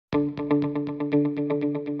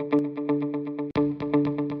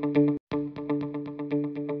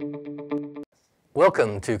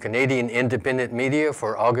Welcome to Canadian Independent Media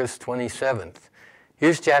for August 27th.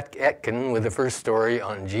 Here's Jack Etkin with the first story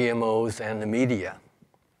on GMOs and the media.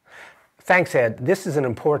 Thanks, Ed. This is an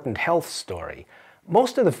important health story.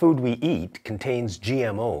 Most of the food we eat contains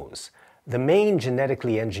GMOs. The main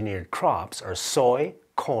genetically engineered crops are soy,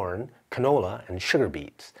 corn, canola, and sugar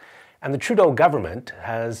beets. And the Trudeau government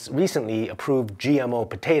has recently approved GMO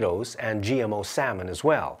potatoes and GMO salmon as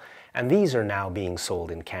well, and these are now being sold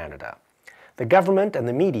in Canada. The government and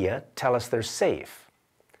the media tell us they're safe.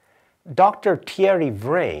 Dr. Thierry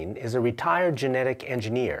Vrain is a retired genetic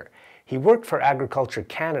engineer. He worked for Agriculture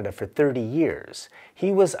Canada for 30 years.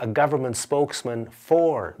 He was a government spokesman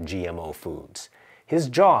for GMO foods. His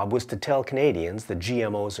job was to tell Canadians that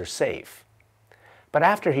GMOs are safe. But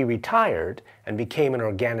after he retired and became an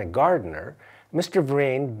organic gardener, Mr.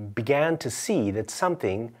 Vrain began to see that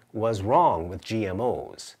something was wrong with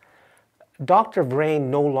GMOs. Dr. Vrain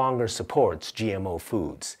no longer supports GMO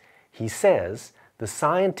foods. He says the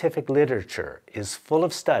scientific literature is full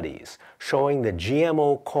of studies showing that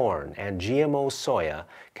GMO corn and GMO soya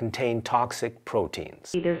contain toxic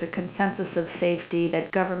proteins. There's a consensus of safety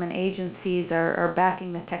that government agencies are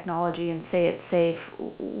backing the technology and say it's safe.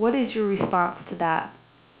 What is your response to that?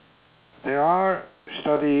 There are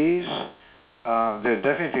studies. There are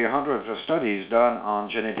definitely hundreds of studies done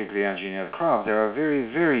on genetically engineered crops. There are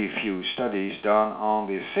very, very few studies done on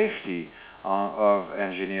the safety of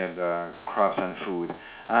engineered crops and food.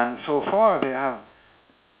 And so far they have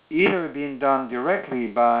either been done directly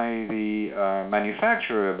by the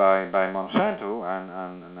manufacturer, by Monsanto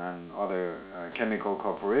and other chemical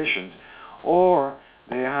corporations, or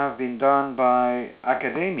they have been done by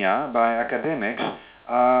academia, by academics,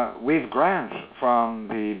 with grants from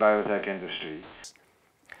the biotech industry.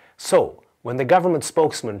 So, when the government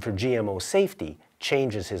spokesman for GMO safety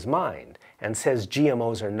changes his mind and says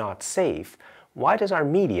GMOs are not safe, why does our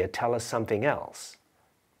media tell us something else?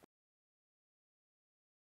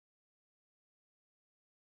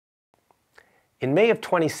 In May of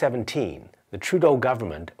 2017, the Trudeau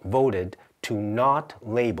government voted to not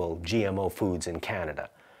label GMO foods in Canada.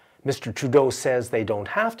 Mr. Trudeau says they don't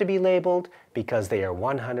have to be labeled because they are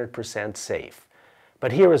 100% safe.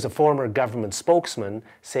 But here is a former government spokesman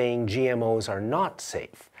saying GMOs are not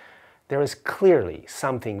safe. There is clearly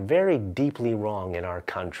something very deeply wrong in our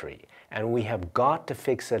country, and we have got to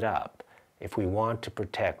fix it up if we want to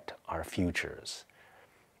protect our futures.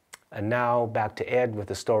 And now back to Ed with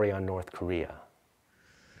the story on North Korea.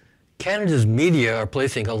 Canada's media are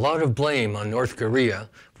placing a lot of blame on North Korea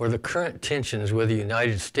for the current tensions with the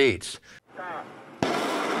United States.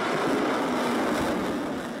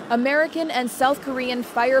 American and South Korean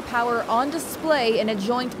firepower on display in a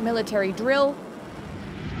joint military drill,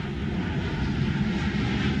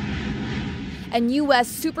 and U.S.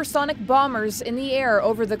 supersonic bombers in the air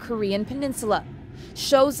over the Korean peninsula.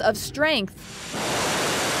 Shows of strength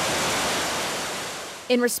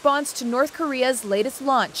in response to North Korea's latest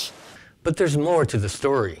launch. But there's more to the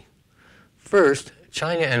story. First,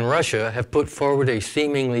 China and Russia have put forward a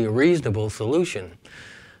seemingly reasonable solution.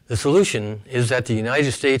 The solution is that the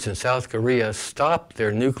United States and South Korea stop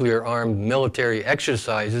their nuclear-armed military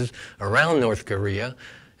exercises around North Korea,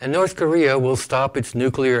 and North Korea will stop its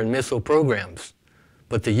nuclear and missile programs.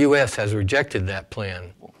 But the U.S. has rejected that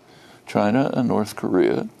plan. China and North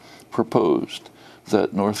Korea proposed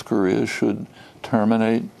that North Korea should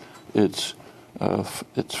terminate its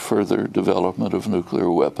further development of nuclear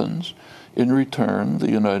weapons. In return, the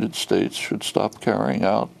United States should stop carrying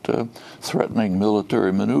out threatening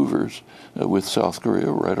military maneuvers with South Korea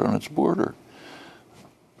right on its border.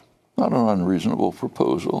 Not an unreasonable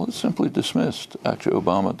proposal. It's simply dismissed. Actually,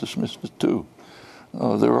 Obama dismissed it too.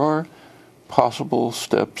 There are possible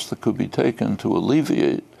steps that could be taken to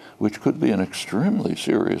alleviate, which could be an extremely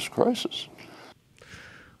serious crisis.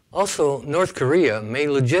 Also, North Korea may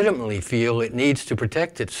legitimately feel it needs to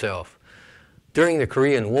protect itself. During the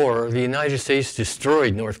Korean War, the United States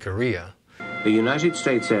destroyed North Korea. The United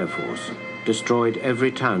States Air Force destroyed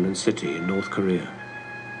every town and city in North Korea.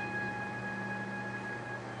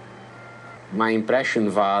 My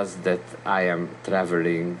impression was that I am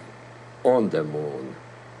traveling on the moon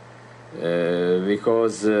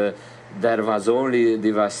because there was only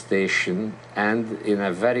devastation, and in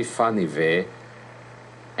a very funny way,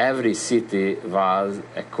 every city was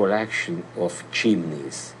a collection of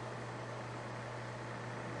chimneys.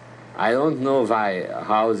 I don't know why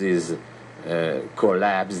houses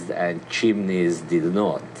collapsed and chimneys did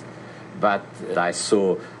not, but I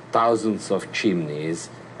saw thousands of chimneys,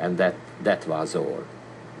 and that was all.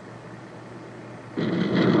 It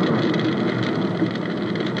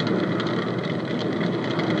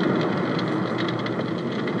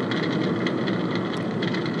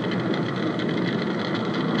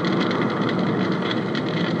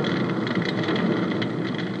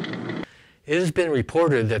has been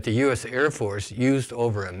reported that the U.S. Air Force used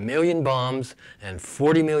over 1 million bombs and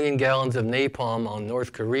 40 million gallons of napalm on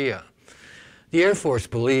North Korea. The Air Force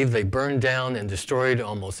believed they burned down and destroyed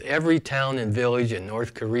almost every town and village in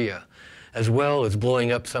North Korea, as well as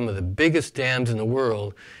blowing up some of the biggest dams in the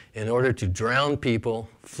world in order to drown people,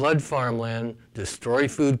 flood farmland, destroy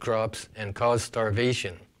food crops, and cause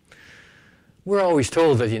starvation. We're always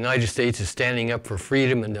told that the United States is standing up for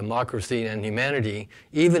freedom and democracy and humanity,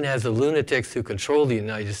 even as the lunatics who control the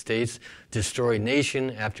United States destroy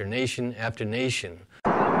nation after nation after nation.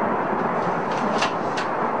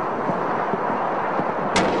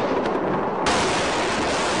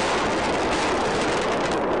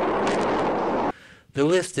 The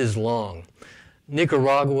list is long.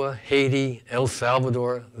 Nicaragua, Haiti, El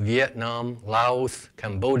Salvador, Vietnam, Laos,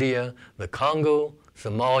 Cambodia, the Congo,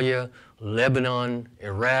 Somalia, Lebanon,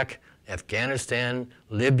 Iraq, Afghanistan,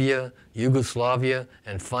 Libya, Yugoslavia,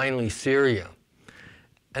 and finally Syria.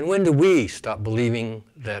 And when do we stop believing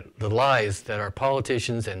that the lies that our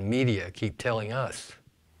politicians and media keep telling us?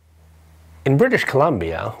 In British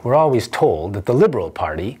Columbia, we're always told that the Liberal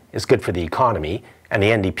Party is good for the economy and the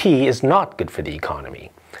NDP is not good for the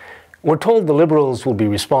economy. We're told the Liberals will be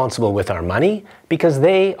responsible with our money because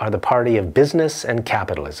they are the party of business and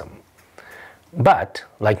capitalism. But,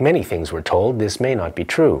 like many things we're told, this may not be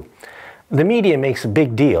true. The media makes a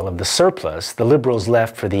big deal of the surplus the Liberals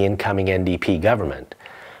left for the incoming NDP government.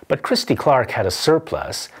 But Christy Clark had a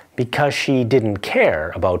surplus because she didn't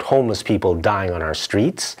care about homeless people dying on our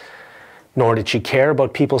streets, nor did she care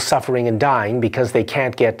about people suffering and dying because they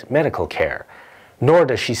can't get medical care, nor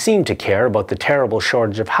does she seem to care about the terrible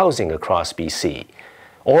shortage of housing across BC,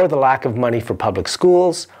 or the lack of money for public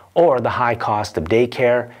schools, or the high cost of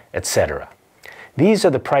daycare, etc. These are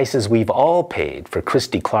the prices we've all paid for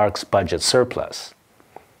Christy Clark's budget surplus.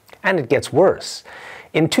 And it gets worse.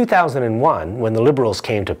 In 2001, when the Liberals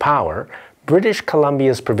came to power, British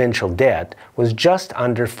Columbia's provincial debt was just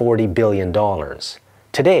under $40 billion.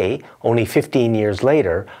 Today, only 15 years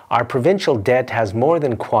later, our provincial debt has more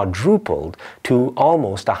than quadrupled to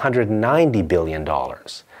almost $190 billion.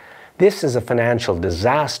 This is a financial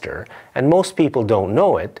disaster, and most people don't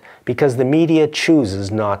know it because the media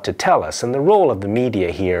chooses not to tell us, and the role of the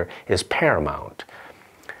media here is paramount.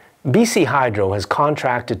 BC Hydro has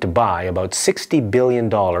contracted to buy about $60 billion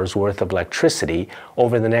worth of electricity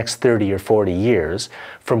over the next 30 or 40 years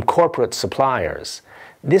from corporate suppliers.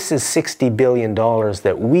 This is $60 billion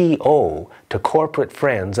that we owe to corporate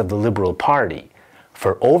friends of the Liberal Party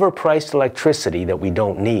for overpriced electricity that we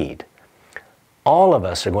don't need. All of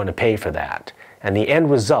us are going to pay for that, and the end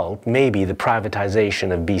result may be the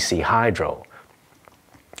privatization of BC Hydro.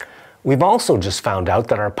 We've also just found out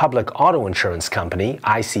that our public auto insurance company,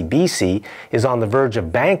 ICBC, is on the verge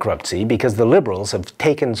of bankruptcy because the Liberals have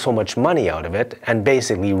taken so much money out of it and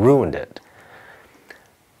basically ruined it.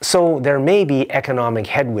 So there may be economic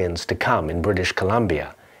headwinds to come in British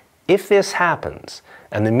Columbia. If this happens,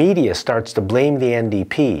 and the media starts to blame the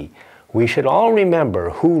NDP, we should all remember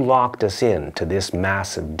who locked us into this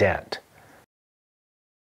massive debt.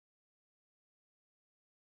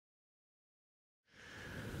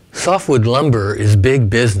 Softwood lumber is big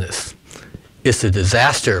business. It's a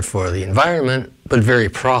disaster for the environment, but very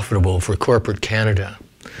profitable for corporate Canada.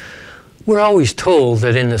 We're always told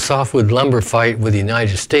that in the softwood lumber fight with the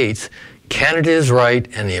United States, Canada is right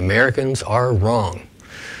and the Americans are wrong.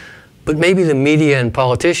 But maybe the media and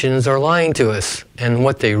politicians are lying to us, and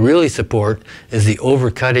what they really support is the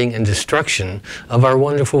overcutting and destruction of our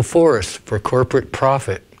wonderful forests for corporate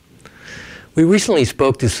profit. We recently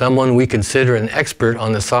spoke to someone we consider an expert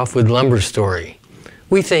on the softwood lumber story.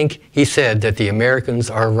 We think he said that the Americans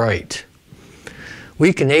are right.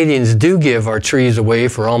 We Canadians do give our trees away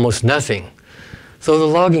for almost nothing, so the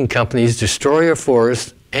logging companies destroy our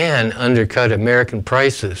forests and undercut American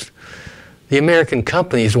prices. The American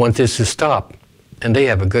companies want this to stop, and they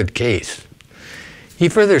have a good case. He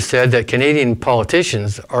further said that Canadian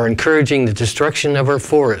politicians are encouraging the destruction of our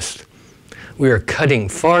forests. We are cutting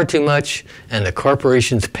far too much, and the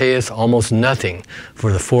corporations pay us almost nothing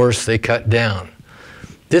for the forests they cut down.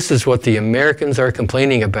 This is what the Americans are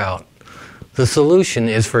complaining about. The solution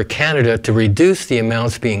is for Canada to reduce the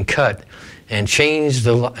amounts being cut and charge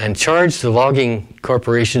the logging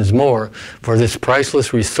corporations more for this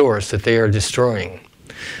priceless resource that they are destroying.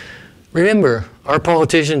 Remember, our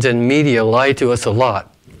politicians and media lie to us a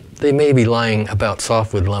lot. They may be lying about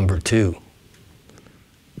softwood lumber too.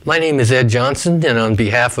 My name is Ed Johnson, and on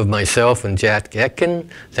behalf of myself and Jack Etkin,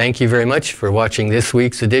 thank you very much for watching this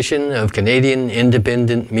week's edition of Canadian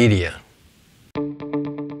Independent Media.